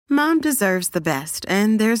Mom deserves the best,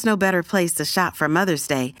 and there's no better place to shop for Mother's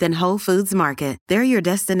Day than Whole Foods Market. They're your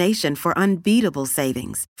destination for unbeatable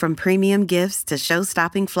savings, from premium gifts to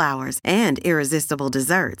show-stopping flowers and irresistible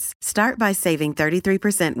desserts. Start by saving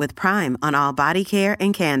 33% with Prime on all body care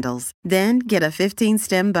and candles. Then get a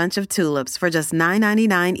 15-stem bunch of tulips for just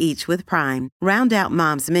 $9.99 each with Prime. Round out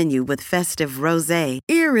Mom's menu with festive rosé,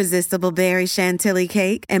 irresistible berry chantilly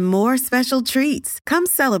cake, and more special treats. Come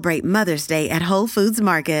celebrate Mother's Day at Whole Foods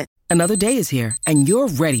Market. Another day is here, and you're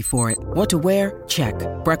ready for it. What to wear? Check.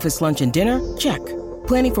 Breakfast, lunch, and dinner? Check.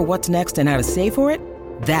 Planning for what's next and how to save for it?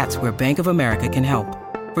 That's where Bank of America can help.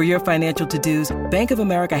 For your financial to-dos, Bank of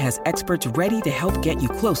America has experts ready to help get you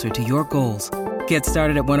closer to your goals. Get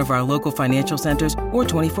started at one of our local financial centers or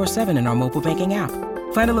 24/7 in our mobile banking app.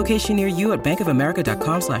 Find a location near you at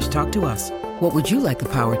bankofamerica.com/talktous. What would you like the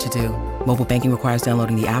power to do? Mobile banking requires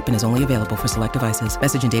downloading the app and is only available for select devices.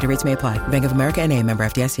 Message and data rates may apply. Bank of America N.A., member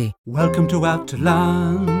FDIC. Welcome to Out to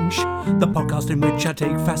Lunch, the podcast in which I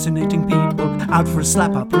take fascinating people out for a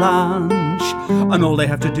slap-up lunch. And all they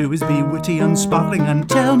have to do is be witty and sparkling and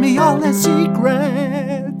tell me all their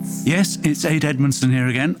secrets. Yes, it's Ade Edmondson here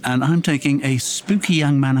again, and I'm taking a spooky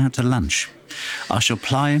young man out to lunch. I shall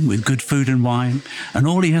ply him with good food and wine, and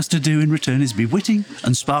all he has to do in return is be witty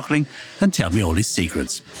and sparkling and tell me all his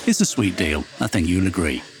secrets. It's a sweet deal, I think you'll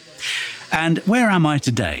agree. And where am I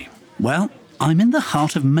today? Well, I'm in the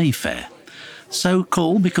heart of Mayfair. So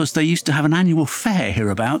called because they used to have an annual fair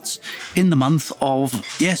hereabouts in the month of,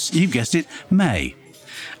 yes, you guessed it, May.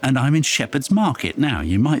 And I'm in Shepherd's Market. Now,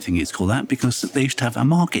 you might think it's called that because they used to have a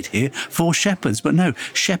market here for shepherds. But no,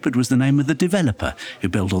 Shepherd was the name of the developer who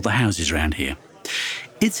built all the houses around here.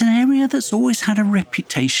 It's an area that's always had a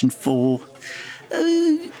reputation for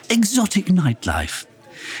exotic nightlife.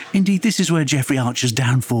 Indeed, this is where Geoffrey Archer's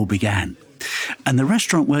downfall began. And the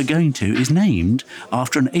restaurant we're going to is named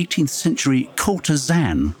after an 18th century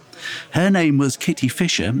courtesan. Her name was Kitty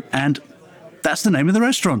Fisher, and that's the name of the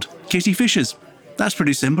restaurant, Kitty Fisher's. That's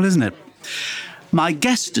pretty simple, isn't it? My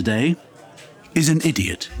guest today is an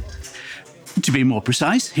idiot. To be more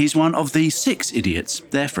precise, he's one of the 6 idiots,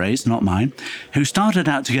 their phrase, not mine, who started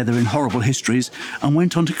out together in horrible histories and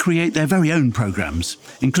went on to create their very own programmes,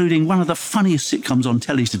 including one of the funniest sitcoms on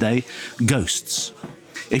telly today, Ghosts.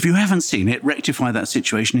 If you haven't seen it, rectify that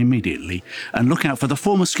situation immediately and look out for the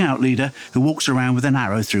former scout leader who walks around with an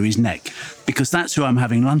arrow through his neck, because that's who I'm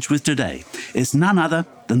having lunch with today. It's none other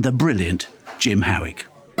than the brilliant Jim Howick.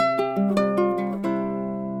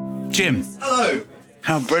 Jim. Hello.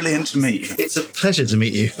 How brilliant to meet you. It's a pleasure to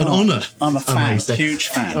meet you. An honour. I'm a fan, Amazing. huge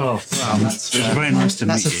fan. Oh, wow. It's very nice to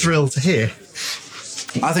meet you. That's a thrill to hear.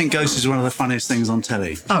 I think Ghost is one of the funniest things on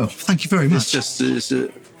telly. Oh, thank you very much. It's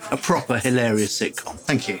a proper hilarious sitcom.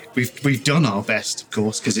 Thank you. We've done our best, of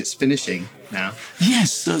course, because it's finishing now.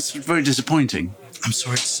 Yes, that's very disappointing. I'm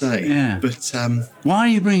sorry to say. Yeah. But why are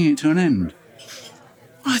you bringing it to an end?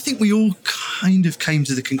 I think we all kind of came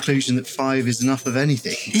to the conclusion that 5 is enough of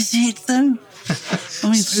anything. Is it, though?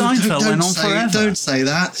 I mean, Seinfeld went on forever. Don't say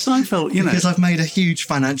that. Seinfeld, you know. Because I've made a huge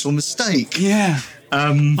financial mistake. Yeah.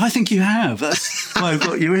 I think you have. That's why I've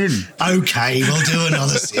got you in. Okay, we'll do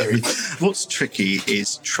another series. What's tricky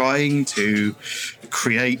is trying to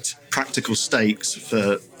create practical stakes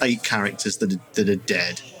for 8 characters that are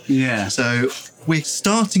dead. Yeah. So we're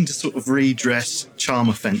starting to sort of redress charm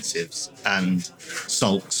offensives and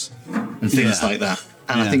sulks and things like that.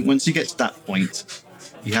 And I think once you get to that point,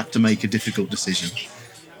 you have to make a difficult decision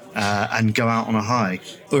and go out on a high.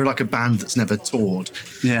 We're like a band that's never toured.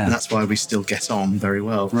 Yeah. And that's why we still get on very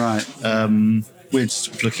well. Right. We're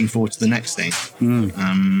just looking forward to the next thing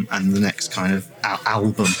and the next kind of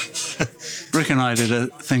album. Rick and I did a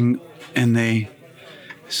thing in the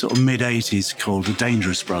sort of mid-'80s called The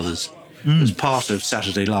Dangerous Brothers. It was part of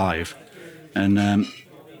Saturday Live. And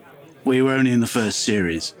we were only in the first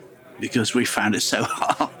series because we found it so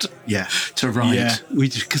hard to write. Yeah.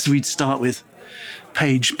 Because we'd start with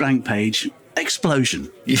blank page,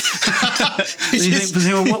 explosion. Yeah. And you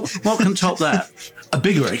think, what can top that? A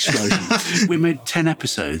bigger explosion. We made 10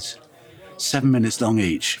 episodes, 7 minutes long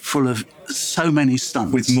each, full of so many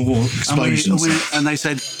stunts. With more explosions. And they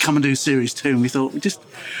said, come and do series 2. And we thought,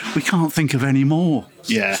 we can't think of any more.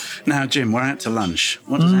 Yeah. Now, Jim, we're out to lunch.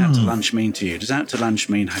 What does out to lunch mean to you? Does out to lunch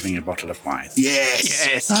mean having a bottle of wine?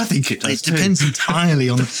 Yes. I think it does. It depends entirely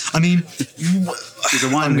on. I mean,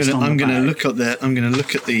 I'm going to look at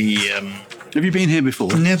the. Have you been here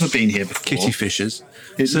before? Never been here before. Kitty Fisher's.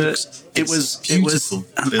 It was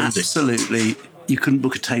absolutely. You couldn't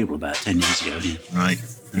book a table about 10 years ago here. Right.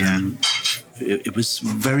 Yeah. It was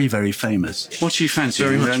very, very famous. What do you fancy?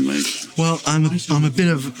 Very much. Well, I'm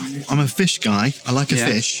a fish guy. I like a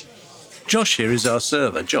fish. Josh here is our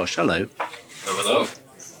server. Josh, hello. Hello.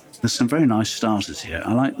 There's some very nice starters here.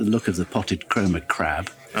 I like the look of the potted chroma crab.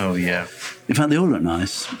 Oh, yeah. In fact, they all look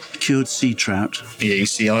nice. Cured sea trout. Yeah, you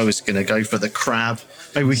see, I was going to go for the crab.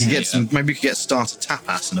 Maybe we could get some. Maybe we could get starter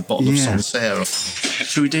tapas and a bottle of Sancerre.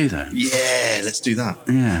 Should we do that? Yeah, let's do that.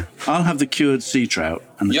 Yeah. I'll have the cured sea trout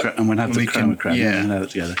and and we'll have the chroma crab. Yeah. We'll have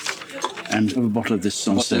it together. And have a bottle of this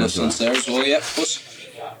Sancerre as well. As well, yeah, of course.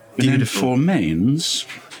 And then for mains,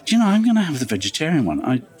 do you know, I'm going to have the vegetarian one.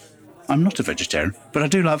 I'm not a vegetarian, but I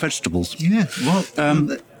do like vegetables. Yeah, well...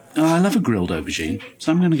 I love a grilled aubergine,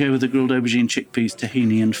 so I'm going to go with the grilled aubergine, chickpeas,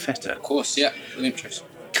 tahini and feta. Of course, yeah, with interest.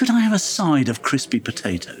 Could I have a side of crispy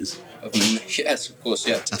potatoes? Yes, of course,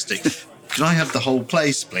 yeah. Fantastic. Could I have the whole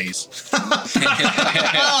place, please?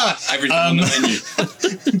 Everything on the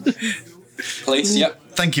menu. Place, yeah.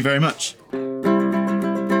 Thank you very much. I'm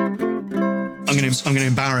going to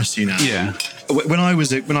embarrass you now. Yeah. When I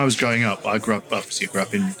was growing up, I grew up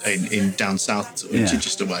in down south, sort of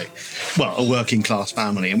Chichester way. Well, a working class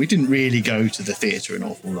family, and we didn't really go to the theatre an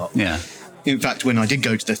awful lot. Yeah. In fact, when I did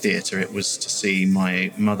go to the theatre, it was to see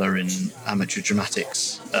my mother in amateur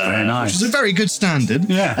dramatics. Very nice. Which was a very good standard.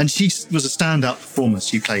 Yeah. And she was a stand-up performer.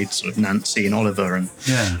 She played sort of Nancy and Oliver.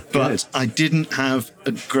 But good. I didn't have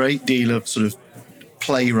a great deal of sort of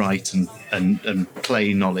playwright and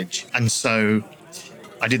play knowledge. And so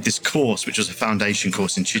I did this course, which was a foundation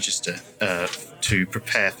course in Chichester, to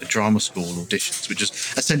prepare for drama school auditions, which was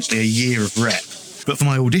essentially a year of rep. But for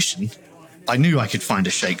my audition, I knew I could find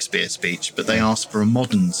a Shakespeare speech, but they asked for a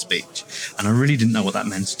modern speech, and I really didn't know what that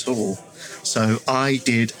meant at all. So I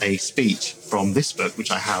did a speech from this book, which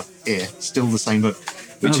I have here, still the same book,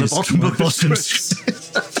 which is the bottom.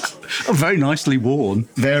 Oh, very nicely worn.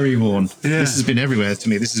 Very worn. Yeah. This has been everywhere to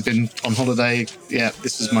me. This has been on holiday. Yeah,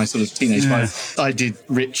 this is my sort of teenage life. I did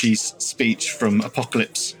Richie's speech from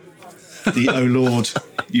Apocalypse. The "Oh Lord,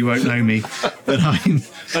 you won't know me," but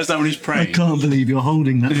That's that when he's praying. I can't believe you're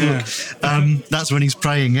holding that book. That's when he's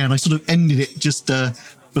praying. Yeah, and I sort of ended it just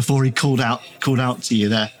before he called out to you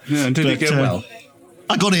there. Yeah, and did it go well?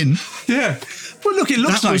 I got in. Yeah. Well, look, it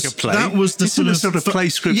looks like a play. That was the sort of play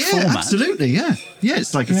script format. Yeah, absolutely. Yeah,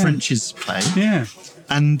 it's like a French's play. Yeah.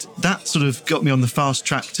 And that sort of got me on the fast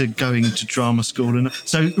track to going to drama school. And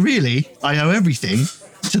so really, I owe everything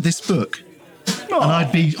to this book. And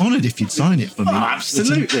I'd be honoured if you'd sign it for me. Oh,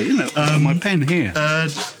 absolutely. You know, my pen here.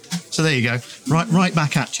 So there you go. Right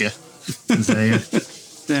back at you. There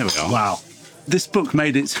we are. Wow. This book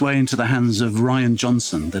made its way into the hands of Rian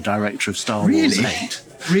Johnson, the director of Star Wars 8.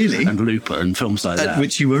 Really? And Looper and films like that.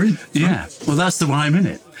 Which you were in. Yeah. Well, that's why I'm in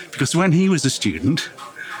it. Because when he was a student,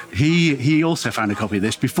 he also found a copy of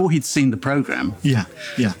this before he'd seen the programme. Yeah.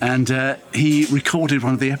 And he recorded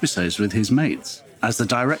one of the episodes with his mates as the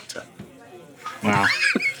director. Wow.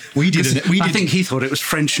 I think he thought it was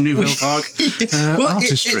French Nouvelle Vague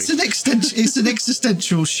artistry. It's an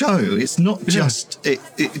existential show. It's not just it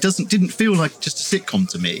didn't feel like just a sitcom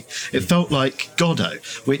to me. It felt like Godot,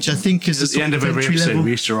 which I think is at the end of every episode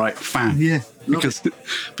we used to write fan. Yeah.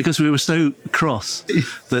 Because we were so cross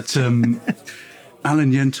that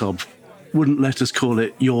Alan Yentob wouldn't let us call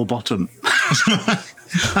it Your Bottom.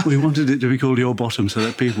 We wanted it to be called Your Bottom so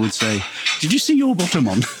that people would say, "Did you see Your Bottom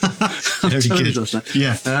on?" Very good.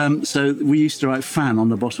 Yeah. So we used to write fan on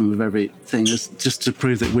the bottom of everything just to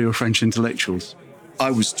prove that we were French intellectuals.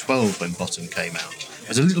 I was 12 when Bottom came out. I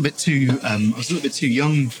was a little bit too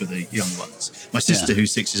young for the young ones. My sister,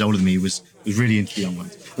 who's 6 years older than me, was really into the young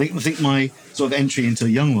ones. I think my sort of entry into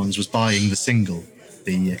the young ones was buying the single,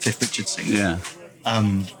 the Cliff Richard single. Yeah.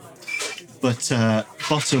 But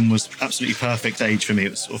Bottom was absolutely perfect age for me. It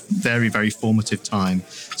was sort of very, very formative time,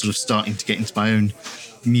 sort of starting to get into my own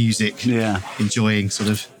music, enjoying sort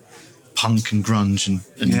of punk and grunge and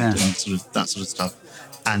sort of that sort of stuff.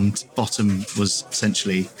 And Bottom was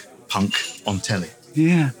essentially punk on telly.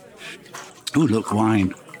 Yeah. Oh, look,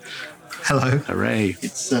 wine. Hello. Hooray.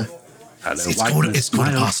 It's Hello, it's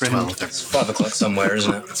quarter past 12. It's 5 o'clock somewhere,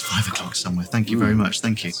 isn't it? It's 5 o'clock somewhere. Thank you very much.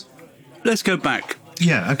 Thank you. Let's go back.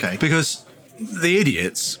 Yeah, okay. Because the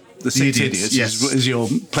Idiots, the Six Idiots is your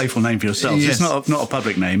playful name for yourself. Yes. It's not a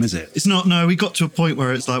public name, is it? It's not, no. We got to a point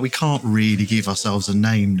where it's like we can't really give ourselves a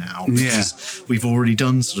name now because we've already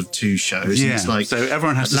done sort of 2 shows. Yeah. And it's like, so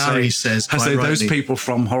everyone has Larry to say, says quite rightly, those people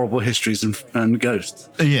from Horrible Histories and Ghosts.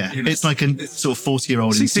 Yeah, it's like a sort of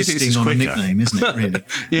 40-year-old insisting on a nickname, isn't it, really?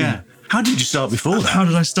 Yeah. How did you start before that? How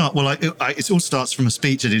did I start? Well, it all starts from a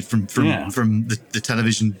speech I did from the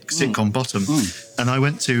television sitcom Bottom. And I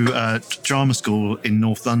went to drama school in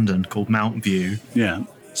North London called Mountain View. Yeah.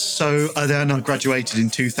 So then I graduated in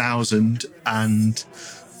 2000 and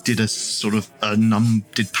did a sort of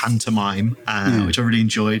did pantomime, which I really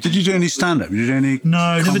enjoyed. Did you do any stand-up? Did you do any? No,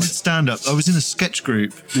 I never did stand-up. I was in a sketch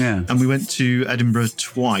group, Yeah. and we went to Edinburgh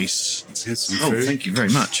twice. Here's some Oh, food. thank you very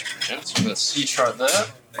much. Yeah, so we've got a sea chart there.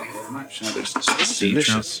 Thank you very much. That looks Sea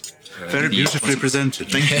delicious. Very beautifully presented.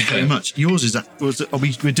 Thank you very much. Yours is that?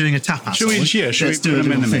 We're doing a tapas? Should we? Yeah, should we Let's do a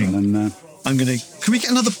minute? And Can we get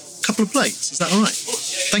another couple of plates? Is that all right?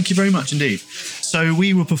 Thank you very much indeed. So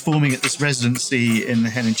we were performing at this residency in the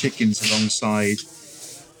Hen and Chickens alongside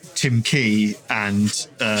Tim Key and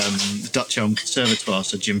the Dutch Elm Conservatoire,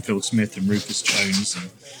 so Jim Field-Smith and Rufus Jones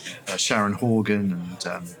and Sharon Horgan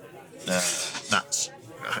and that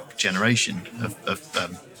generation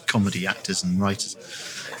of comedy actors and writers.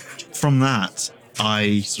 From that,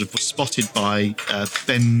 I sort of was spotted by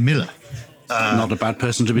Ben Miller. not a bad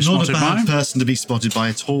person to be Not spotted a bad by. person to be spotted by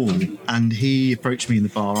at all. And he approached me in the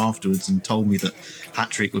bar afterwards and told me that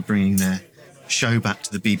Patrick were bringing their show back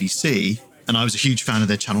to the BBC, and I was a huge fan of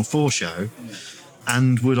their Channel 4 show.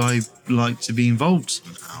 And would I like to be involved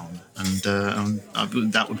somehow? And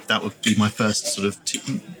that would be my first sort of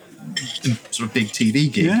big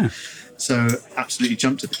TV gig. Yeah. So absolutely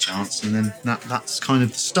jumped at the chance, and then that's kind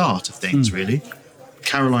of the start of things, really.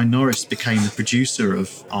 Caroline Norris became the producer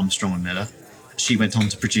of Armstrong and Miller. She went on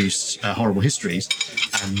to produce Horrible Histories,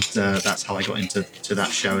 and that's how I got into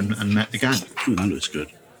that show and met the gang. Ooh, that looks good.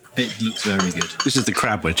 It looks very good. This is the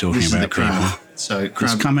crab we're talking This is about. the crab. people. So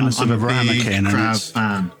crab, It's coming as I'm a ramekin, and crab it's-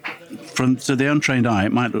 fan. To the untrained eye,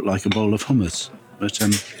 it might look like a bowl of hummus, but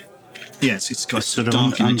Yes, it's got It's sort of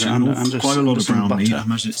dark in it, under quite a lot of some brown meat. butter. I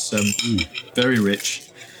imagine it's very rich.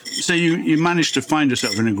 so you managed to find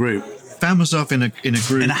yourself in a group, Found myself in a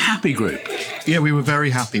group. in a happy group. Yeah, we were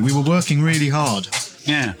very happy. We were working really hard.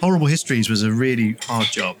 Yeah, Horrible Histories was a really hard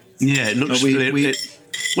job. yeah. It looks.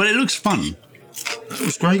 It looks fun, It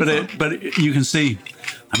was great. fun. but you can see.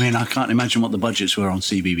 I mean, I can't imagine what the budgets were on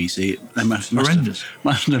CBBC. They must Horrendous.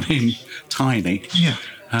 have been tiny. Yeah.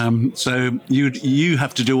 So you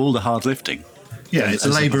have to do all the hard lifting. Yeah, it's a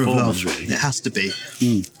as a labour of performance, love. really. It has to be.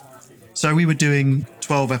 So we were doing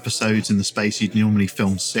 12 episodes in the space you'd normally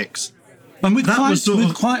film 6. And with, That quite, was sort with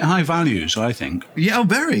of- quite high values, I think. Yeah, oh,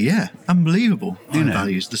 very, yeah. Unbelievable high know.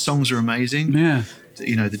 values. The songs are amazing. Yeah.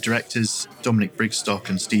 You know, the directors, Dominic Brigstock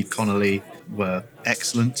and Steve Connolly, were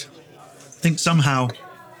excellent. I think somehow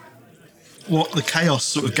what the chaos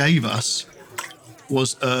sort of gave us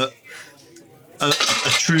was a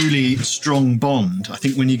truly strong bond. I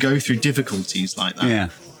think when you go through difficulties like that, Yeah.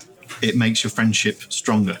 it makes your friendship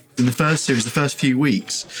stronger. In the first series, the first few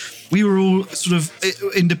weeks, we were all sort of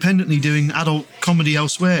independently doing adult comedy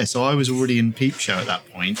elsewhere. So I was already in Peep Show at that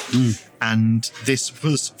point, and this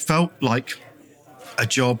felt like a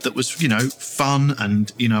job that was, fun,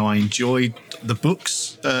 and I enjoyed the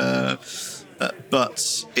books, but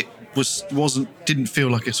it didn't feel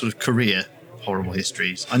like a sort of career. Horrible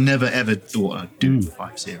Histories. I never ever thought I'd do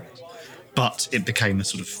 5 series. But it became a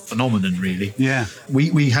sort of phenomenon, really. Yeah.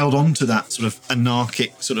 We held on to that sort of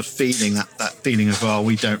anarchic sort of feeling, that feeling of,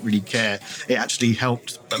 we don't really care. It actually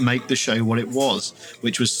helped make the show what it was,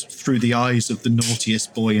 which was through the eyes of the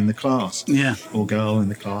naughtiest boy in the class. Yeah. Or girl in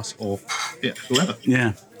the class, or whoever.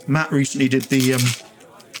 Yeah. Matt recently did the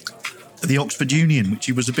Oxford Union, which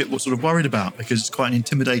he was a bit sort of worried about because it's quite an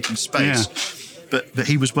intimidating space. Yeah. But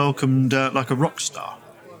he was welcomed like a rock star.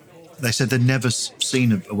 They said they'd never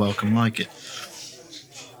seen a welcome like it.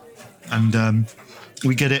 And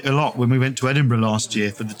we get it a lot. When we went to Edinburgh last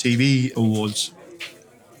year for the TV Awards,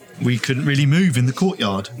 we couldn't really move in the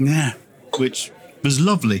courtyard, Yeah. which was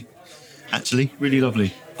lovely, actually, really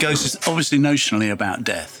lovely. Ghost is obviously notionally about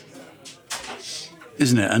death,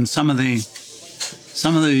 isn't it? And some of the,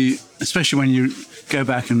 especially when you go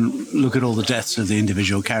back and look at all the deaths of the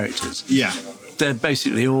individual characters, Yeah. they're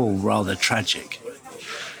basically all rather tragic,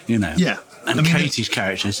 Yeah. And I mean, Katie's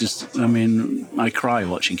character is just, I cry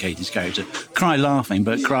watching Katie's character. Cry laughing,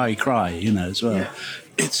 but cry, as well. Yeah.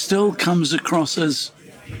 It still comes across as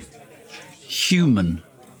human.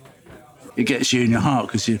 It gets you in your heart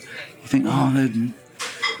because you think,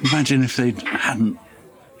 imagine if they hadn't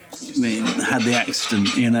had the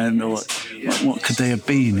accident, or what could they have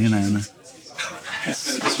been, and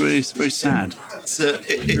it's very sad.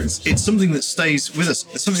 It's something that stays with us.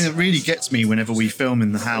 It's something that really gets me whenever we film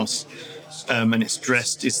in the house, and it's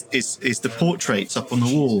dressed is the portraits up on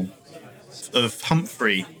the wall of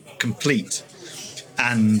Humphrey complete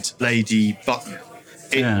and Lady Button.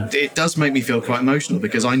 It does make me feel quite emotional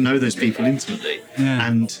because I know those people intimately, Yeah.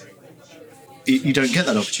 and you don't get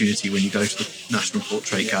that opportunity when you go to the National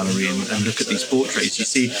Portrait Gallery and look at these portraits. You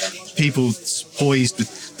see people poised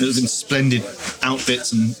in splendid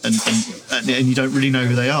outfits and you don't really know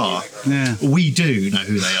who they are. Yeah. We do know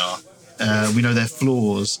who they are. We know their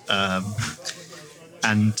flaws.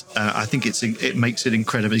 And I think it makes it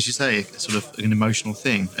incredible, as you say, sort of an emotional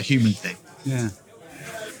thing, a human thing. Yeah.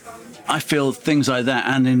 I feel things like that,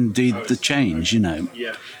 and indeed the change,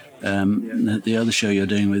 Yeah. The other show you're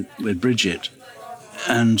doing with Bridget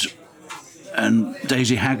and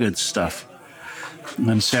Daisy Haggard's stuff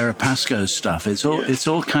and Sarah Pascoe's stuff. It's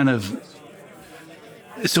all kind of,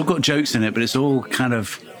 it's all got jokes in it, but it's all kind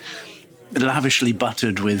of lavishly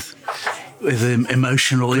buttered with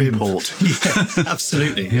emotional import. Yeah,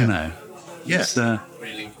 absolutely. Yeah. It's,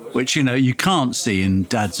 which, you can't see in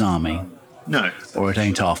Dad's Army. No. Or It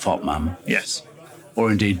Ain't Half Hot Mum. Yes.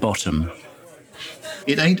 Or indeed Bottom.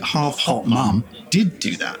 It Ain't Half Hot Mum did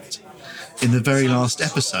do that in the very last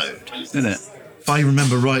episode. Did it? If I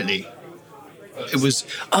remember rightly, it was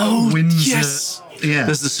Windsor. Yes. Yeah.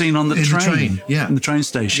 There's the scene on the train. Yeah. In the train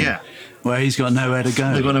station. Yeah. Where he's got nowhere to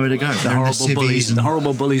go. They've got nowhere to go. The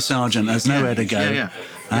horrible bully sergeant has nowhere to go. Yeah.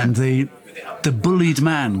 And the bullied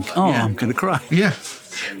man. I'm going to cry. Yeah.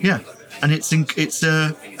 Yeah. And it's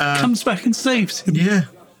comes back and saves him. Yeah.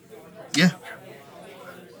 Yeah.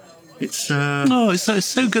 It's it's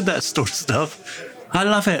so good, that sort of stuff. I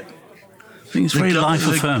love it. I think it's very life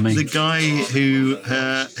affirming. The guy who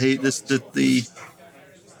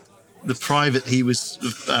the private, he was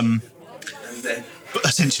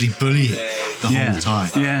essentially bullying the whole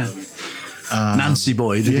time. Yeah. Nancy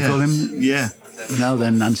Boy, did you call him? Yeah. Now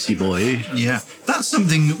then, Nancy Boy. Yeah. That's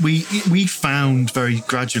something we found very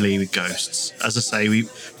gradually with Ghosts. As I say,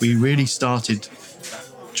 we really started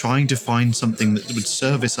trying to find something that would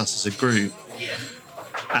service us as a group.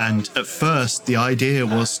 And at first, the idea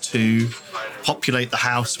was to populate the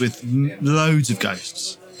house with loads of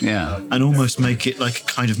ghosts. Yeah. And almost make it like a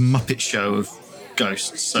kind of Muppet show of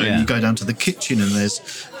ghosts. So you go down to the kitchen and there's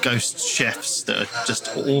ghost chefs that are just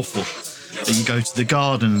awful. Then you go to the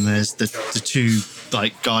garden and there's the two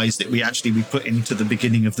guys that we put into the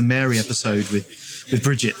beginning of the Mary episode with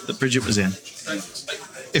Bridget, that Bridget was in.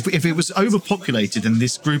 If it was overpopulated, then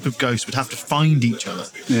this group of ghosts would have to find each other,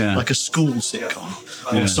 like a school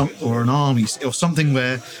sitcom or an army or something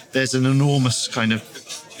where there's an enormous kind of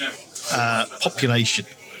population.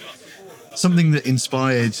 Something that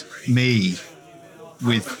inspired me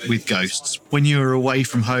with Ghosts. When you're away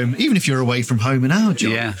from home, even if you're away from home in our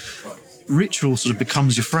job, ritual sort of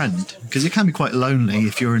becomes your friend, because it can be quite lonely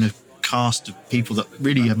if you're in a cast of people that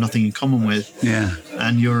really have nothing in common with,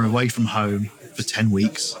 and you're away from home for 10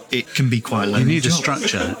 weeks. It can be quite lonely. You need a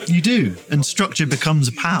structure. You do, and structure becomes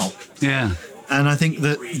a pal. Yeah. And I think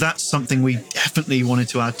that's something we definitely wanted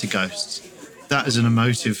to add to Ghosts. That is an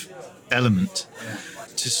emotive element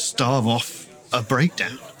to starve off a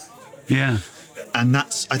breakdown. Yeah. And I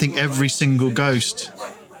think every single ghost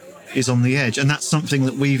is on the edge, and that's something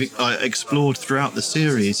that we've explored throughout the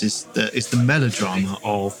series, is the melodrama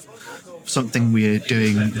of something we're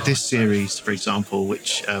doing this series, for example,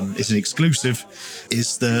 which is an exclusive,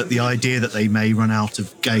 is the idea that they may run out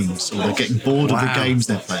of games, or they're getting bored of the games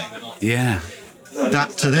they're playing. Yeah.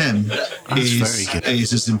 That to them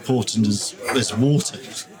is as important as water.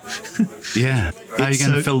 Yeah. How are you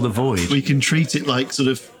going to fill the void? We can treat it like sort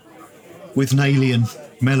of with an alien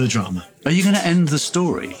melodrama. Are you going to end the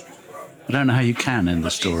story? I don't know how you can end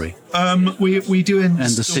the story. We do end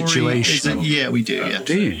the story. situation. Yeah, we do. Yeah.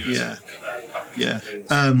 Do you? Yeah. Yeah.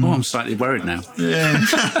 I'm slightly worried now. Yeah.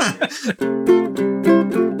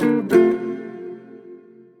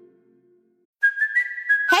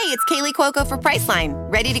 Hey, it's Kaylee Cuoco for Priceline.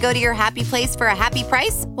 Ready to go to your happy place for a happy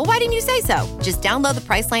price? Well, why didn't you say so? Just download the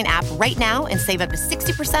Priceline app right now and save up to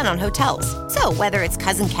 60% on hotels. So whether it's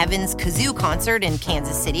Cousin Kevin's Kazoo Concert in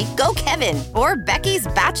Kansas City, go Kevin, or Becky's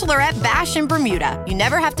Bachelorette Bash in Bermuda, you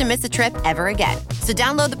never have to miss a trip ever again. So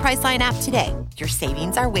download the Priceline app today. Your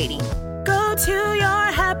savings are waiting. Go to your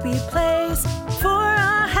happy place for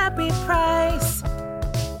a happy price.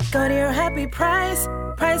 Go to your happy price,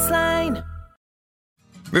 Priceline.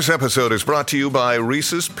 This episode is brought to you by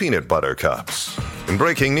Reese's Peanut Butter Cups. In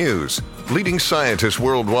breaking news, leading scientists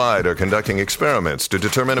worldwide are conducting experiments to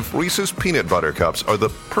determine if Reese's Peanut Butter Cups are the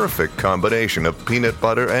perfect combination of peanut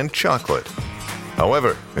butter and chocolate.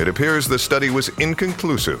 However, it appears the study was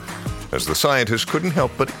inconclusive, as the scientists couldn't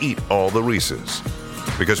help but eat all the Reese's.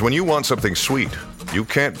 Because when you want something sweet, you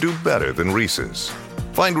can't do better than Reese's.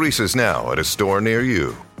 Find Reese's now at a store near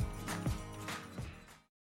you.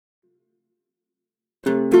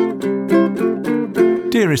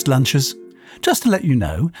 Dearest lunchers, just to let you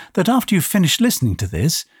know that after you've finished listening to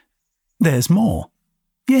this, there's more.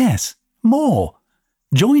 Yes, more.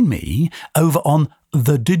 Join me over on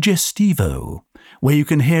The Digestivo, where you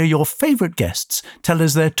can hear your favourite guests tell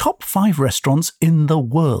us their top 5 restaurants in the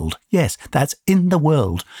world. Yes, that's in the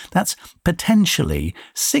world. That's potentially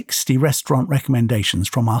 60 restaurant recommendations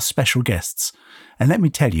from our special guests. And let me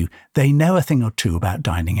tell you, they know a thing or two about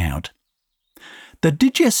dining out. The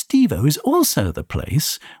Digestivo is also the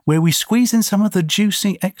place where we squeeze in some of the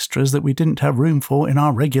juicy extras that we didn't have room for in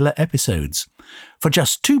our regular episodes. For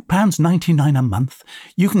just £2.99 a month,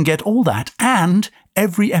 you can get all that and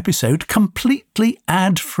every episode completely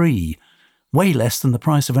ad-free. Way less than the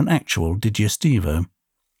price of an actual Digestivo.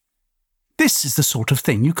 This is the sort of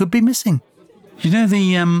thing you could be missing. You know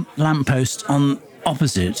the lamppost on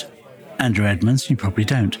opposite Andrew Edmonds? You probably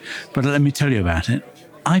don't. But let me tell you about it.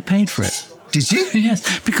 I paid for it. Did you?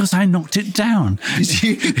 Yes, because I knocked it down. Did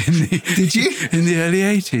you? Did you? In the early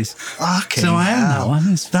 80s. Okay. So I own that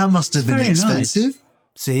one. It's that must have been expensive. Nice.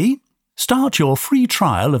 See? Start your free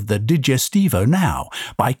trial of the Digestivo now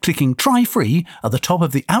by clicking Try Free at the top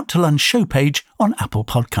of the Out to Lunch show page on Apple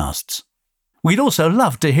Podcasts. We'd also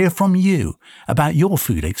love to hear from you about your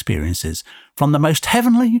food experiences, from the most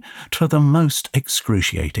heavenly to the most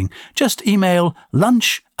excruciating. Just email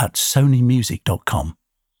lunch@sonymusic.com.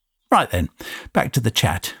 Right then, back to the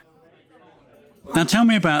chat. Now tell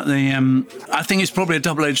me about the, I think it's probably a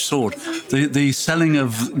double-edged sword, the selling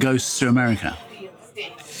of ghosts to America.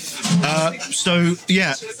 I've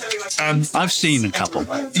seen a couple.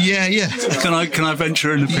 Yeah. Can I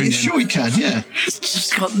venture an opinion? Yeah, sure you can, yeah. It's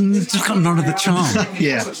just got none of the charm.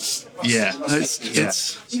 Yeah.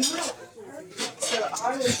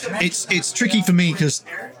 It's tricky for me because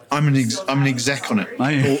I'm an exec on it,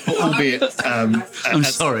 albeit I'm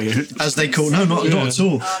sorry, as they call not at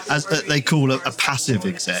all, as they call a passive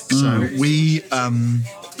exec. So we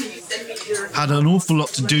had an awful lot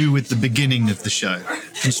to do with the beginning of the show,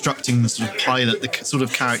 constructing the sort of pilot, the sort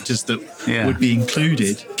of characters that would be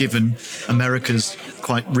included, given America's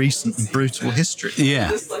quite recent and brutal history.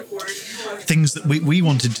 Yeah, things that we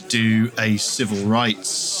wanted to do a civil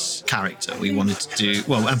rights character. We wanted to do,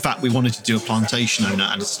 well, in fact, we wanted to do a plantation owner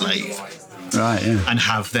and a slave. Right, yeah. And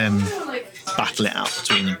have them battle it out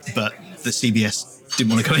between them. But the CBS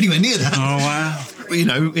didn't want to go anywhere near that. Oh, wow. You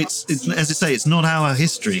know, it's as I say, it's not our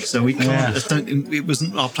history, so we can't. It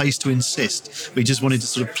wasn't our place to insist. We just wanted to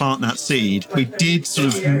sort of plant that seed. We did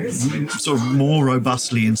sort of more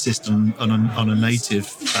robustly insist on a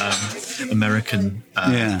native American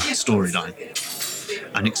storyline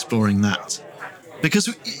and exploring that. Because,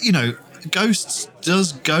 you know, Ghosts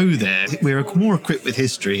does go there. We're more equipped with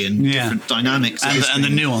history and different dynamics. And the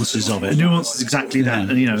nuances of it. The nuances, exactly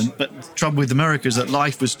that. And, you know, but the trouble with America is that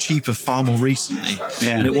life was cheaper far more recently.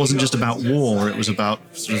 Yeah. And it wasn't just about war, it was about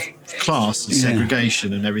sort of class and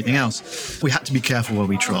segregation and everything else. We had to be careful where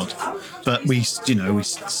we trod. But we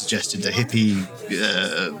suggested a hippie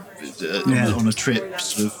on a trip,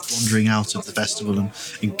 sort of wandering out of the festival and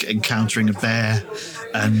encountering a bear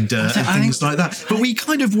and things like that. But we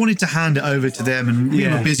kind of wanted to hand it over to them, and we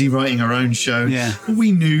were busy writing our own show. Yeah. But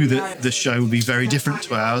we knew that the show would be very different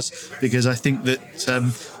to ours, because I think that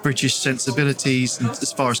British sensibilities, and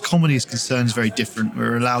as far as comedy is concerned, is very different.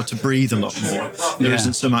 We're allowed to breathe a lot more. There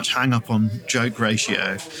isn't so much hang up on joke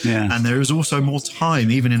ratio. Yeah. And there is also more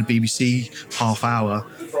time, even in a BBC half hour.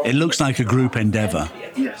 It looks like a group endeavour.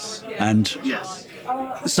 Yes. And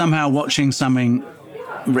somehow watching something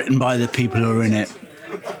written by the people who are in it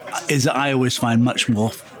is, I always find, much more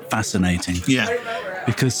fascinating. Yeah.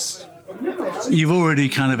 Because you've already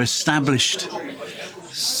kind of established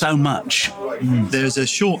so much. There's a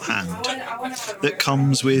shorthand that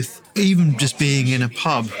comes with even just being in a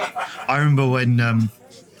pub. I remember when,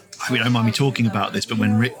 we don't mind me talking about this, but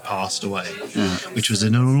when Rick passed away, which was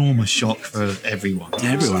an enormous shock for everyone.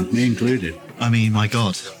 Everyone, me included. I mean, my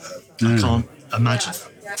God, I can't imagine.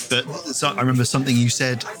 But I remember something you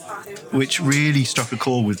said which really struck a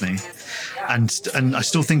chord with me. And I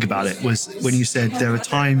still think about it, was when you said there are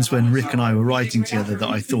times when Rick and I were writing together that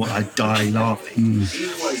I thought I'd die laughing.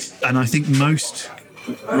 And I think most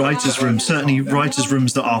writers' rooms, certainly writers'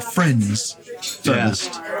 rooms that are friends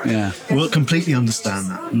first, will completely understand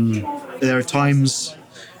that. There are times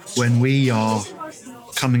when we are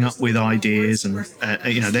coming up with ideas and,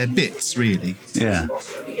 they're bits, really. Yeah.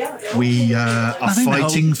 We are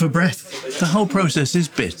fighting for breath. The whole process is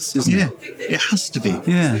bits, isn't it? Yeah, it has to be.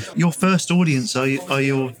 Yeah. Your first audience are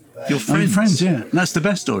your friends. Friends, yeah. That's the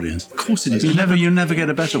best audience. Of course it is. You'll never get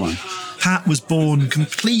a better one. Pat was born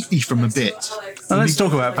completely from a bit. Well, let's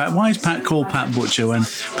talk about Pat. Why is Pat called Pat Butcher when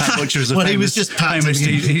Pat Butcher is a Well, famous, he was just Pat famous to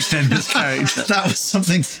begin with. EastEnders character? That was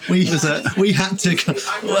something we had to.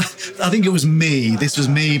 I think it was me. This was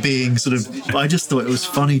me being sort of. I just thought it was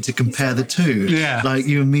funny to compare the two. Yeah. Like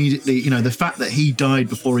you immediately, the fact that he died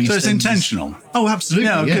before EastEnders. So it's intentional. Oh, absolutely.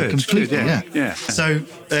 Yeah, Yeah, good, completely. good, Yeah. So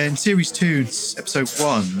in series 2, episode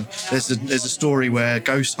 1, there's a story where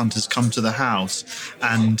ghost hunters come to the house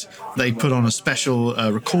and they put on a special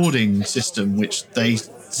recording system which they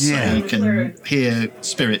say can hear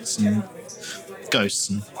spirits and ghosts.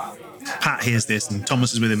 And Pat hears this, and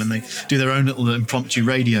Thomas is with him, and they do their own little impromptu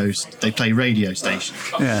radios. They play radio stations.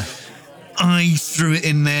 Yeah. I threw it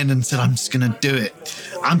in then and said, I'm just going to do it.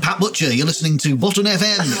 I'm Pat Butcher. You're listening to Bolton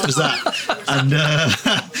FM. It was that.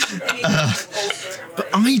 But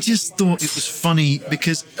I just thought it was funny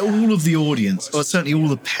because all of the audience, or certainly all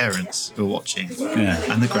the parents who are watching,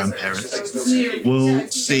 and the grandparents, will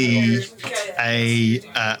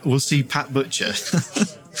see Pat Butcher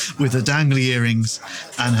with her dangly earrings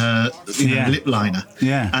and her lip liner.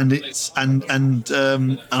 Yeah. And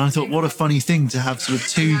I thought, what a funny thing to have sort of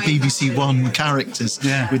 2 BBC One characters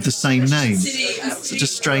with the same name. Such a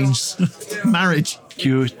strange marriage.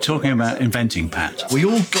 You were talking about inventing Pat. We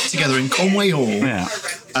all got together in Conway Hall. Yeah.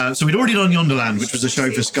 So we'd already done Yonderland, which was a show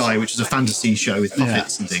for Sky, which is a fantasy show with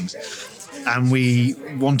puppets and things. And we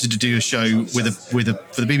wanted to do a show for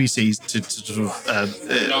the BBC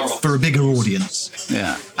for a bigger audience.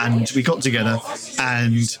 Yeah. And we got together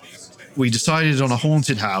and we decided on a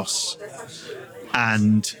haunted house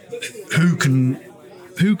and who can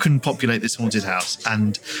populate this haunted house?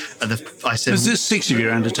 And I said... Was there 6 of you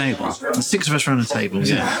around a table? 6 of us around a table,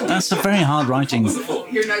 yeah. That's a very hard writing...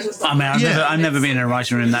 I mean, I've never been in a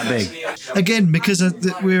writing room that big. Again, because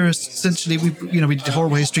we're essentially... We did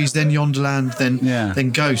Horrible Histories, then Yonderland,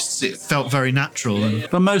 then Ghosts. It felt very natural.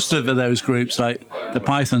 But most of those groups, like the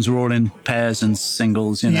Pythons, were all in pairs and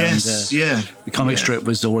singles, Yes, and, the comic strip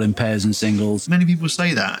was all in pairs and singles. Many people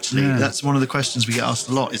say that, actually. Yeah. That's one of the questions we get asked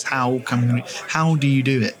a lot, is how do you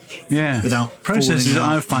do it? Yeah. Without processes that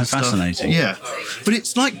I find fascinating. Yeah. But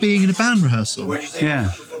it's like being in a band rehearsal.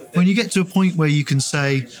 Yeah. When you get to a point where you can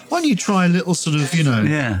say, why don't you try a little sort of,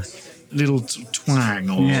 little twang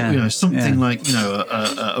or, something like,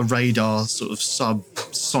 a radar sort of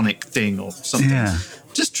sub-sonic thing or something. Yeah.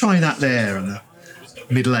 Just try that there and a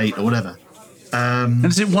middle 8 or whatever. And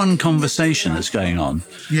is it one conversation that's going on?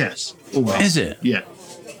 Yes. Always. Is it? Yeah.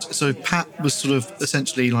 So Pat was sort of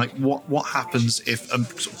essentially like, what happens if a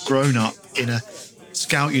sort of grown up in a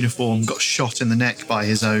scout uniform got shot in the neck by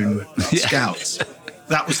his own scouts?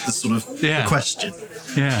 That was the sort of the question.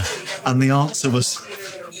 Yeah. And the answer was,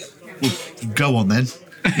 well, go on then.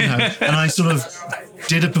 And I sort of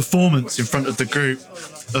did a performance in front of the group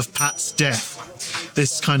of Pat's death.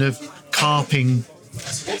 This kind of carping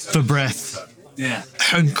for breath. Yeah.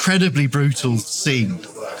 Incredibly brutal scene.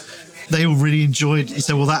 They all really enjoyed it.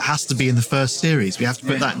 So, well, that has to be in the first series. We have to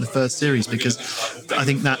put that in the first series because I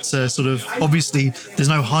think that's a sort of, obviously, there's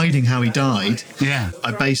no hiding how he died. Yeah.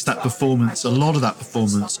 I based a lot of that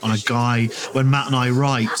performance on a guy, when Matt and I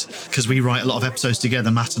write, because we write a lot of episodes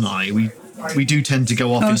together, Matt and I, we do tend to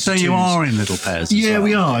go off into so twos. You are in little pairs as well.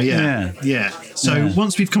 We are, yeah. So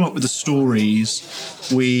once we've come up with the stories,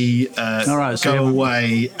 we go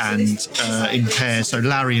away and in pairs. So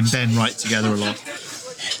Larry and Ben write together a lot.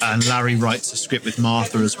 And Larry writes a script with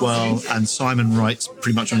Martha as well, and Simon writes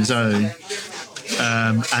pretty much on his own.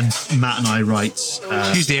 And Matt and I write...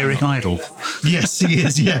 he's the Eric Idle. Yes, he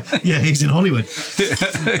is, yeah. Yeah, he's in Hollywood.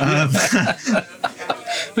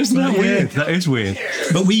 Isn't that weird? That is weird.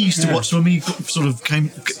 But we used to watch, when we sort of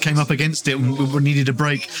came up against it and we needed a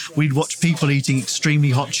break, we'd watch people eating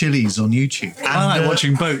extremely hot chilies on YouTube. And, I like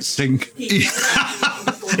watching boats sink.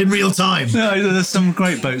 In real time. No, there's some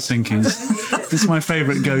great boat sinkings. It's my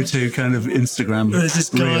favourite go-to kind of Instagram. There's this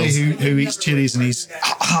guy who eats chilies and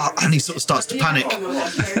he sort of starts to panic.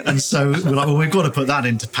 And so we're like, well, we've got to put that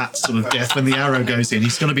into Pat's sort of death. When the arrow goes in,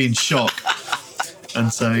 he's going to be in shock.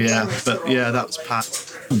 And so, that was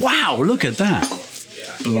Pat. Wow, look at that.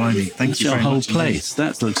 Blimey, thank you very much. Your whole place.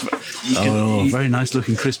 That looks... very nice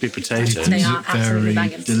looking crispy potatoes. They are very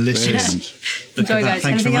delicious. Enjoy, guys.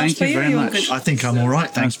 Anything else for you? Thank you very much. I think I'm all right.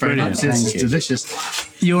 Thanks very much. It's delicious.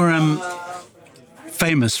 You're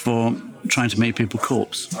famous for trying to make people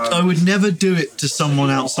corpse. I would never do it to someone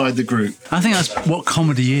outside the group. I think that's what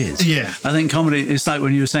comedy is. Yeah. I think comedy is like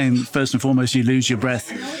when you were saying, first and foremost, you lose your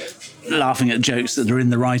breath laughing at jokes that are in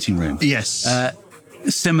the writing room. Yes.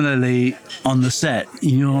 Similarly, on the set,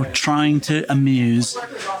 you're trying to amuse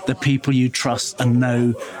the people you trust and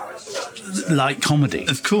know like comedy.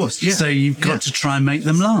 Of course, yeah. So you've got to try and make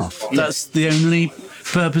them laugh. Yeah. That's the only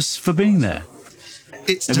purpose for being there.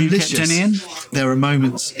 It's Have delicious. you kept any in? There are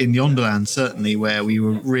moments in Yonderland, certainly, where we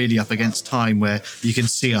were really up against time, where you can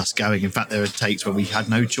see us going. In fact, there are takes where we had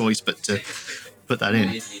no choice but to put that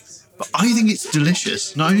in. But I think it's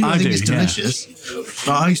delicious. Not only do I think it's delicious,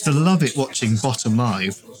 but I used to love it watching Bottom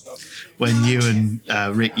Live when you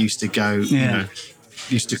and Rick used to go,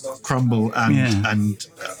 used to crumble and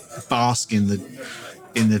bask in the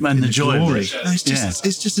joy glory. of it.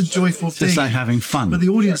 It's just a joyful thing. It's like having fun. But the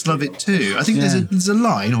audience love it too. I think there's a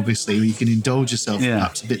line, obviously, where you can indulge yourself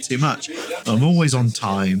perhaps a bit too much. I'm always on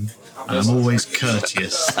time and I'm always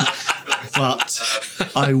courteous. But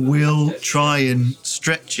I will try and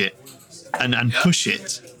stretch it and push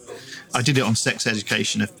it. I did it on Sex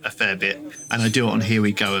Education a fair bit, and I do it on Here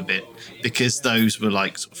We Go a bit, because those were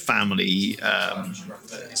like sort of family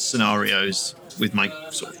scenarios with my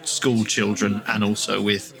sort of school children and also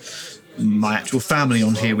with my actual family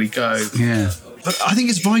on Here We Go. Yeah. But I think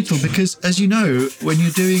it's vital because, as you know, when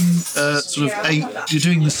you're doing you're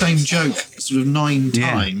doing the same joke sort of 9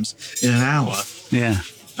 times in an hour. Yeah.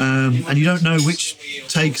 And you don't know which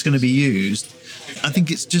take's going to be used. I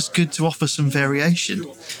think it's just good to offer some variation.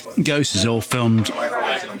 Ghost is all filmed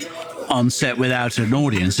on set without an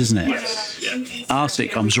audience, isn't it? Yeah. Our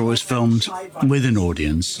sitcoms are always filmed with an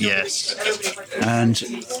audience. Yes. And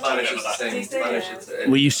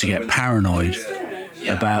we used to get paranoid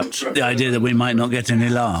about the idea that we might not get any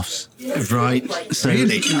laughs. Right. So,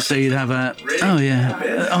 really? So you'd have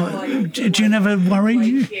do you never worry?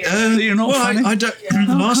 That you're not funny? I don't.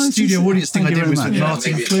 The last studio audience thing I did was with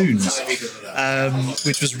Martin Clunes,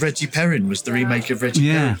 which was Reggie Perrin, was the remake of Reggie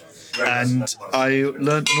Perrin. And I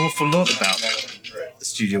learned an awful lot about the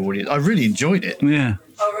studio audience. I really enjoyed it. Yeah.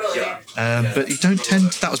 But you don't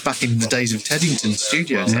tend. That was back in the days of Teddington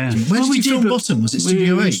Studios. Yeah. Where did you film Bottom? Was it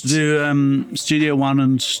Studio 8? We used to do Studio 1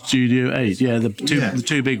 and Studio 8. Yeah, the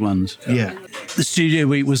two big ones. Yeah. The Studio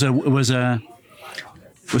Week was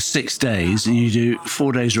 6 days, and you do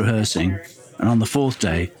 4 days rehearsing, and on the 4th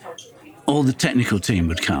day, all the technical team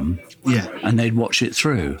would come. Yeah. And they'd watch it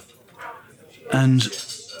through, and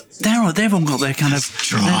they've all got their kind of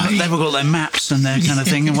they've all got their maps and their kind of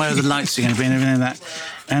thing, and where the lights are going to be and everything like that.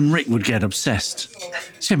 And Rick would get obsessed.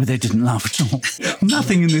 So, but they didn't laugh at all.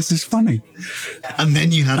 Nothing in this is funny. And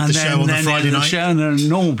then you had the show on the Friday night. The show, and then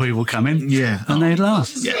normal people come in, and they'd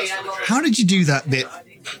laugh. Yeah. How did you do that bit?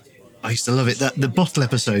 I used to love it. The bottle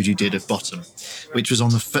episode you did of Bottom, which was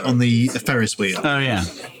on the Ferris wheel. Oh yeah.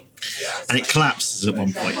 And it collapses at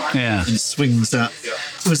one point. Yeah. And it swings out.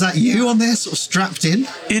 Was that you on there, sort of strapped in?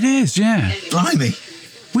 It is, yeah. Blimey.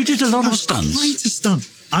 We did a lot of stunts. Quite a stunt.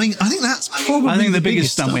 I think that's probably I think the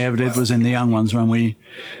biggest stunt we ever did was in The Young Ones, when we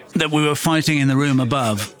were fighting in the room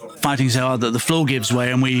above, fighting so hard that the floor gives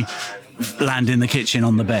way and we land in the kitchen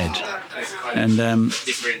on the bed. And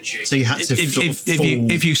so you had to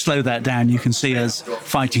if you slow that down, you can see us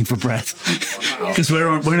fighting for breath, because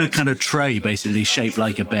we're in a kind of tray basically shaped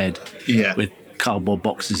like a bed, with cardboard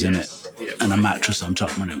boxes in it and a mattress on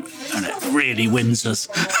top, and it really wins us.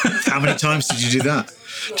 How many times did you do that?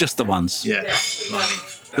 Just the once. Yeah.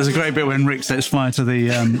 There's a great bit when Rick sets fire to the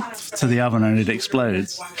oven and it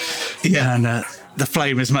explodes. Yeah. And the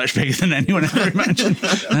flame is much bigger than anyone ever imagined.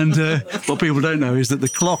 And what people don't know is that the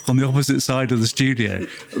clock on the opposite side of the studio,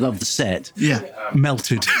 of the set,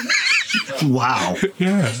 melted. Wow.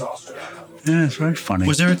 Yeah. Yeah, it's very funny.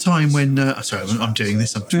 Was there a time when... sorry, I'm doing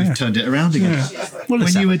this. We've turned it around again. Yeah. Well,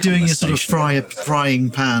 when you were doing your sort of frying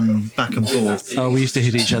pan back and forth. Oh, we used to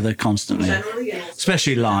hit each other constantly,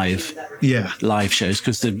 especially live. Yeah. Live shows,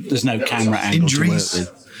 because there's no camera angle Injuries? to work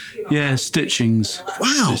with. Yeah, stitchings.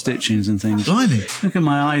 Wow. Stitchings and things. Blimey. Look at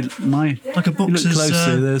my eye. Like a boxer's... You look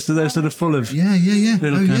closely. They're sort of full of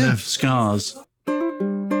little kind of scars.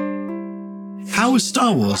 How was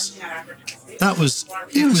Star Wars?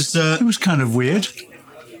 It was kind of weird.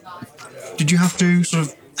 Did you have to sort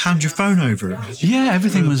of hand your phone over? Yeah,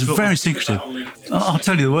 everything was very secretive. I'll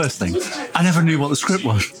tell you the worst thing. I never knew what the script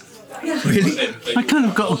was. Really? I kind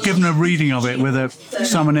of got given a reading of it with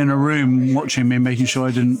someone in a room watching me, making sure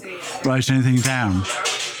I didn't write anything down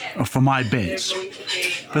for my bits.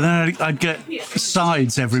 But then I'd get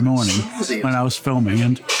sides every morning when I was filming,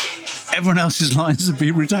 and everyone else's lines would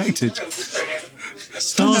be redacted.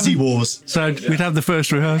 Stasi Wars. So we'd have the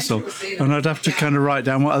first rehearsal, and I'd have to kind of write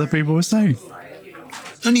down what other people were saying.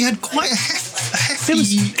 And you had quite a hefty...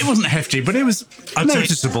 It wasn't hefty, but it was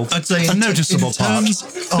noticeable. I'd say a noticeable part.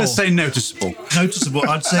 Let's say noticeable. Noticeable.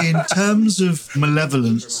 I'd say in terms of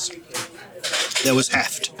malevolence, there was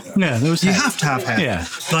heft. Yeah, there was. You heft. have to have heft. Yeah.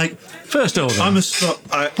 Like, first order. I'm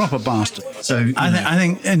a proper bastard. So I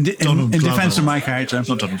think in defence of my character,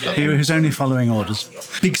 Not Donald Glover. he was only following orders.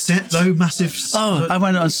 Big set though, massive. Oh, I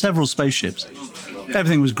went on several spaceships.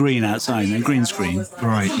 Everything was green outside, and green screen.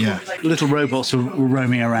 Right, yeah. Little robots were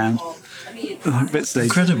roaming around.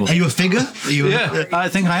 Incredible. Are you a figure? I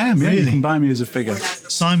think I am. Yeah, Really? you can buy me as a figure.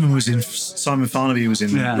 Simon Farnaby was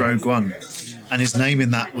in Rogue One, and his name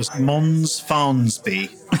in that was Mons Farnsby.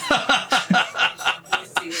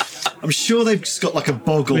 I'm sure they've just got like a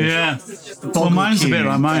boggle. Yeah. Well, mine's a bit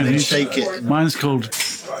like mine. And they shake it. Mine's called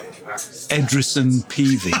Edrison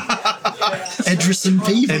Peavy. Edrison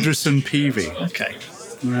Peavy? Edrison Peavy. Okay.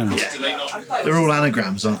 Yeah. Yeah. They're all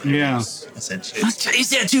anagrams, aren't they? Yeah. Essentially.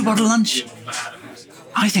 Is it a 2-bottle lunch?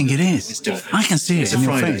 I think it is. Let's do it. I can see it It's in a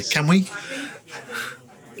your Friday. face. Can we?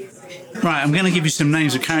 Right, I'm going to give you some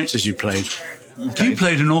names of characters you played. Okay. You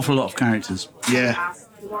played an awful lot of characters. Yeah.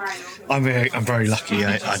 I'm very lucky.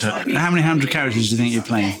 I don't. How many hundred characters do you think you're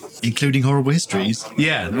playing? Including horrible histories.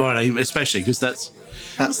 Yeah, well, especially because that's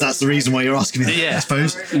the reason why you're asking me that, Yeah. I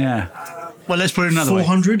suppose. Yeah. Well, let's put it another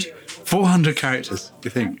 400? way. 400 characters, you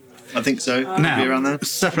think? I think so. Now, Maybe around there.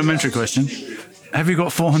 supplementary question. Have you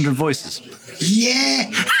got 400 voices?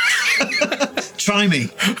 Yeah! Try me.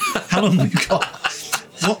 How long have we got?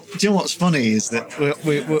 Do you know what's funny is that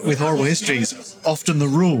with horrible histories, often the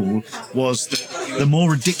rule was that the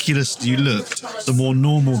more ridiculous you looked, the more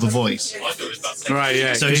normal the voice. Right,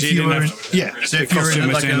 yeah. So if you were in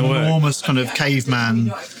like an enormous kind of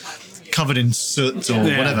caveman covered in soot or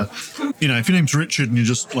whatever, if your name's Richard and you're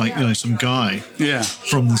just like some guy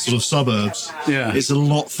from the sort of suburbs, it's a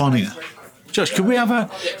lot funnier. Josh, could we have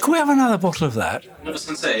another bottle of that?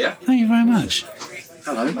 Yeah. Thank you very much.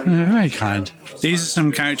 Hello. Very kind. These are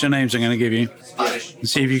some character names I'm going to give you. And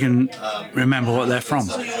see if you can remember what they're from.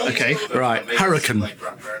 Okay. Right. Hurricane.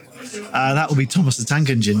 That will be Thomas the Tank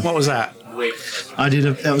Engine. What was that? I did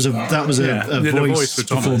that was a voice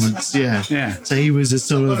performance. Yeah. Yeah. So he was a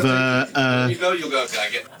sort of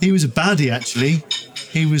he was a baddie actually.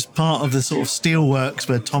 He was part of the sort of steelworks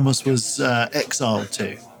where Thomas was exiled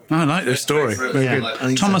to. I like this story. Very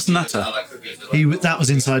good. Thomas Nutter. That was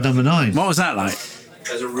Inside Number 9. What was that like?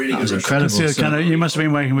 That was incredible. So you must have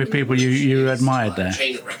been working with people you admired there.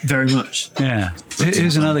 Very much. Yeah.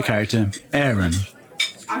 Here's another character, Aaron.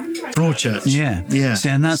 Broadchurch. Yeah. Yeah. See,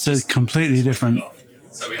 and that's a completely different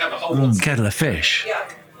kettle of fish,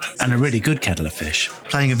 and a really good kettle of fish.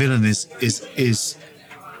 Playing a villain is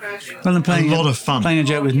well, and playing a lot of fun. Playing a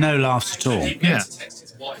joke with no laughs at all. Yeah.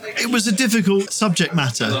 It was a difficult subject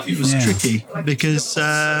matter. It was tricky because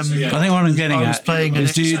I think what I'm getting at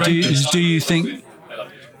is do you think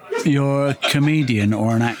you're a comedian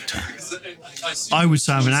or an actor? I would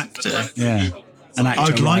say I'm an actor. Yeah. An actor.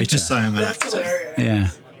 I'd like to say I'm an actor.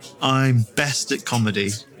 Yeah. I'm best at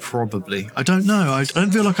comedy, probably. I don't know. I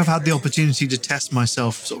don't feel like I've had the opportunity to test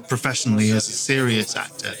myself sort of professionally as a serious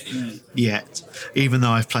actor yet, even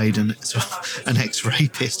though I've played an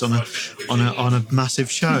ex-rapist on a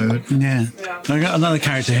massive show. Yeah. I got another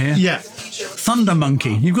character here. Yeah. Thunder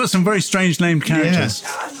Monkey. You've got some very strange named characters. Yeah.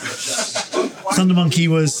 Thunder Monkey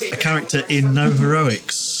was a character in No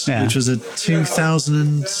Heroics, which was a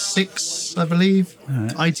 2006, I believe,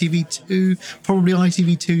 ITV2, probably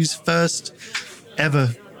ITV2's first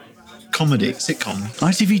ever comedy sitcom.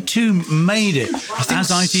 ITV2 made it as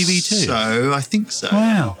ITV2. So I think so.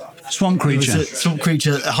 Wow. Swamp Creature. Swamp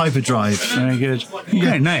Creature, Hyperdrive. Very good.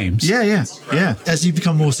 Great names. Yeah. As you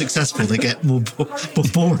become more successful, they get more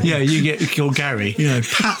boring. Yeah, you get called Gary.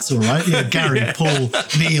 Pat's all right. Yeah, Gary, Paul,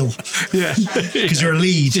 Neil. Yeah. Because you're a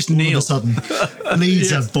lead. Just Neil. All of a sudden.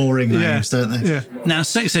 Leads have boring names, don't they? Yeah. Now,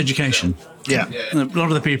 sex education. Yeah. A lot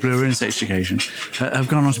of the people who are in sex education have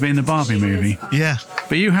gone on to be in the Barbie movie. Yeah.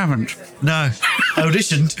 But you haven't. No. I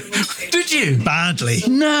auditioned. Did you? Badly.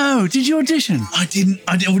 No. Did you audition? I didn't.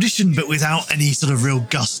 I auditioned, but without any sort of real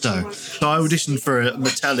gusto. So I auditioned for a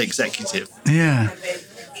Mattel executive. Yeah.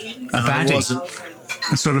 A baddie. I wasn't.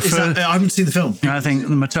 Sort of I haven't seen the film. I think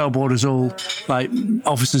the Mattel board is all like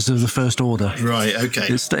officers of the First Order. Right, okay.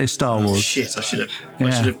 It's Star Wars. Shit, I should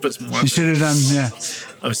have put some work. You should have done,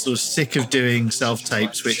 I was sort of sick of doing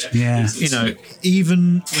self-tapes, which, Yeah.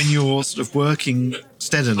 even when you're sort of working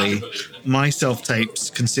steadily, my self-tapes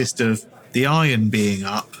consist of the iron being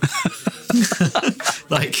up,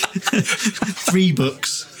 like 3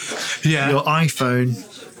 books, your iPhone,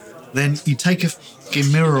 then you take a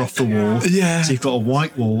fucking mirror off the wall, so you've got a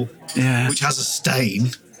white wall, which has a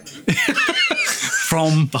stain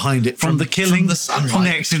from behind it, from the killing, from the sunlight, from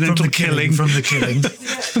the accidental killing. from the killing,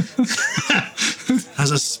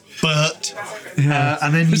 has a spurt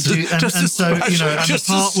And then you do, and so you know, and the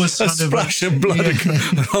part was kind of splash of blood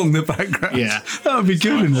along the background. Yeah, that would be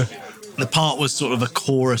good, isn't it? The part was sort of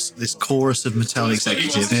this chorus of Mattel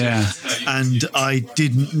executives. Yeah. And I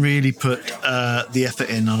didn't really put the effort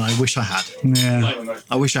in, and I wish I had. Yeah.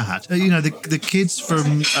 I wish I had. You know, the kids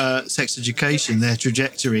from Sex Education, their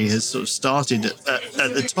trajectory has sort of started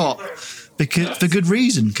at the top for good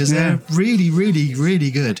reason, because they're really, really,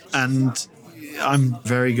 really good. And I'm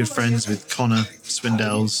very good friends with Connor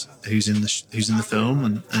Swindells, who's in the film,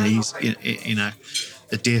 and he's you know,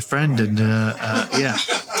 a dear friend, and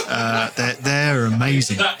they're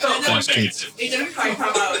amazing, those kids.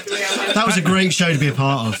 That was a great show to be a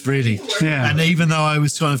part of, really. Yeah. And even though I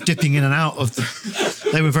was kind of dipping in and out of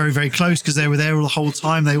they were very, very close, because they were there the whole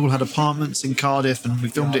time. They all had apartments in Cardiff, and we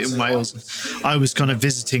filmed it in Wales. I was kind of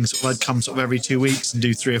visiting, I'd come sort of every 2 weeks and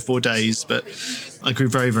do 3 or 4 days, but I grew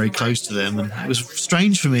very, very close to them, and it was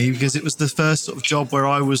strange for me because it was the first sort of job where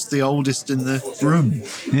I was the oldest in the room.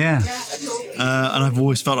 Yeah. And I've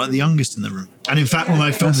always felt like the youngest in the room. And in fact, when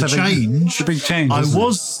I filmed The Big Change, I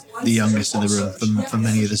was the youngest in the room for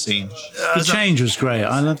many of the scenes. The Change was great.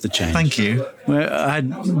 I love The Change. Thank you. I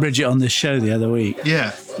had Bridget on this show the other week.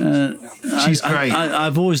 Yeah. She's great.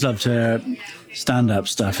 I've always loved her stand-up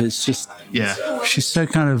stuff. It's just... Yeah. She's so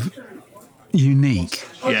kind of unique.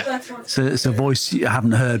 Yeah. So it's a voice you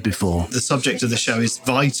haven't heard before. The subject of the show is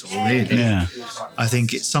vital, really. Yeah. I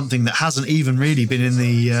think it's something that hasn't even really been in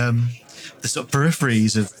the sort of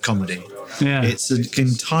peripheries of comedy. Yeah. It's an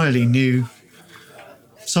entirely new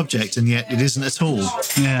subject, and yet it isn't at all.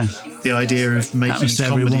 Yeah. The idea of making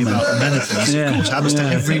comedy about menopause, of course, happens to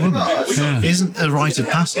every woman. Yeah. It isn't a rite of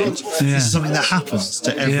passage. This is something that happens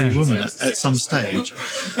to every woman at some stage,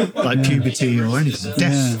 like puberty or anything.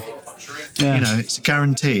 Death. Yeah. You know, it's a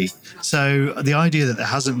guarantee. So the idea that there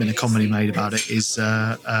hasn't been a comedy made about it is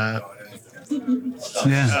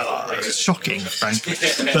shocking, frankly.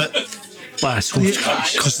 But well, it's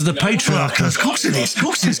because of the patriarchy. Of course it is. Of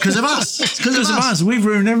course it's because of us. It's because of us. We've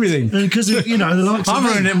ruined everything. And because of, you know, the likes of I've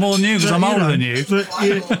ruined it more than you because I'm older than you. But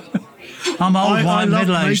I'm old, white,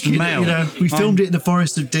 middle-aged male. You know, we filmed it in the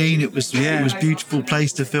Forest of Dean. It was a beautiful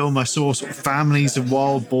place to film. I saw sort of families of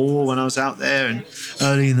wild boar when I was out there, and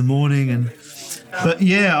early in the morning. But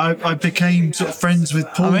I became sort of friends with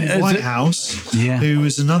Paul Whitehouse, who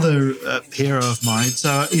was another hero of mine.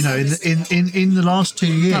 So you know, in the last 2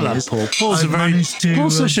 years, I love Paul. Paul's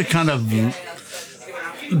Paul's such a kind of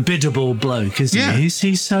biddable bloke, isn't he?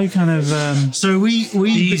 He's so kind of so we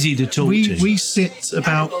easy to talk to. We sit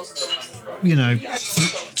about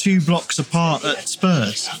 2 blocks apart at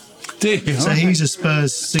Spurs. So he's a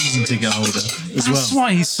Spurs season ticket holder as well. That's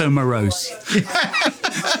why he's so morose.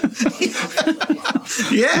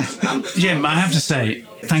 Yeah. Jim, I have to say,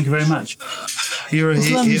 thank you very much. You're a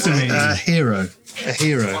hero. A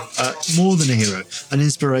hero. More than a hero. An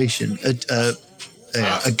inspiration. A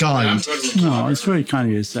guide. No, it's very kind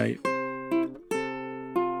of you to say.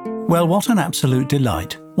 Well, what an absolute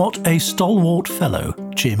delight. What a stalwart fellow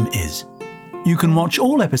Jim is. You can watch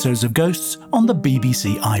all episodes of Ghosts on the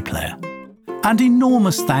BBC iPlayer. And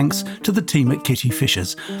enormous thanks to the team at Kitty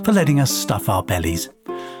Fishers for letting us stuff our bellies.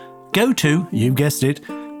 Go to, you guessed it,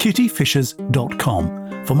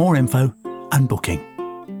 kittyfishers.com for more info and booking.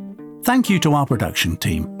 Thank you to our production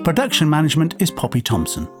team. Production management is Poppy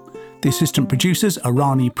Thompson. The assistant producers are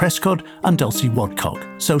Rani Prescott and Dulcie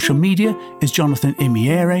Wadcock. Social media is Jonathan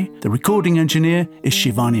Imiere. The recording engineer is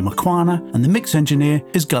Shivani Makwana. And the mix engineer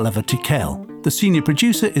is Gulliver Tikel. The senior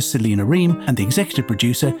producer is Selena Ream. And the executive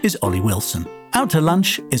producer is Ollie Wilson. Out to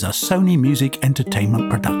Lunch is a Sony Music Entertainment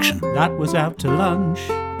production. That was Out to Lunch.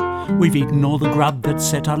 We've eaten all the grub that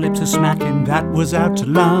set our lips a-smacking. That was Out to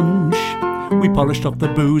Lunch. We polished off the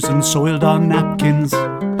booze and soiled our napkins.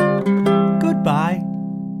 Goodbye.